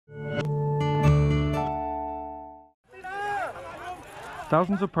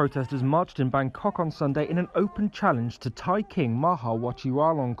Thousands of protesters marched in Bangkok on Sunday in an open challenge to Thai King Maha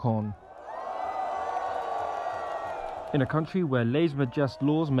Vajiralongkorn. In a country where lèse-majesté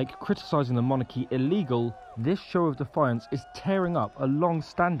laws make criticising the monarchy illegal, this show of defiance is tearing up a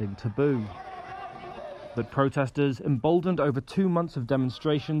long-standing taboo. But protesters, emboldened over 2 months of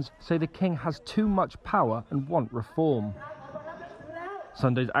demonstrations, say the king has too much power and want reform.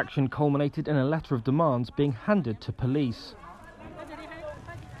 Sunday's action culminated in a letter of demands being handed to police.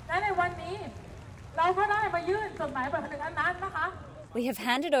 We have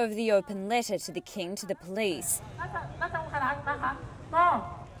handed over the open letter to the king to the police.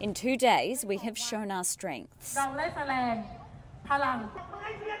 In 2 days, we have shown our strengths.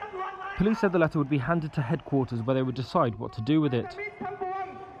 Police said the letter would be handed to headquarters where they would decide what to do with it.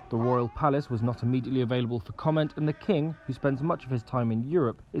 The royal palace was not immediately available for comment, and the king, who spends much of his time in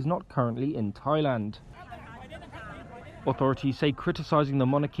Europe, is not currently in Thailand. Authorities say criticising the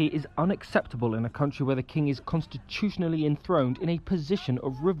monarchy is unacceptable in a country where the king is constitutionally enthroned in a position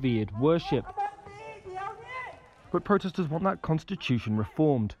of revered worship. But protesters want that constitution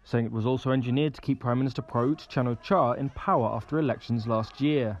reformed, saying it was also engineered to keep Prime Minister Prayut Chan-o-cha in power after elections last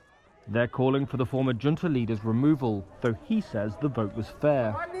year. They're calling for the former junta leader's removal, though he says the vote was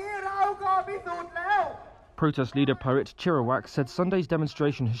fair. Protest leader Parit Chirawak said Sunday's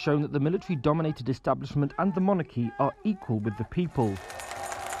demonstration has shown that the military-dominated establishment and the monarchy are equal with the people,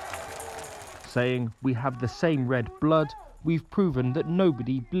 saying, "We have the same red blood. We've proven that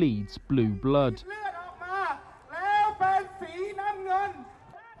nobody bleeds blue blood."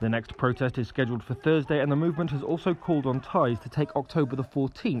 The next protest is scheduled for Thursday, and the movement has also called on Thais to take October the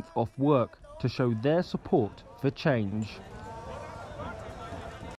 14th off work to show their support for change.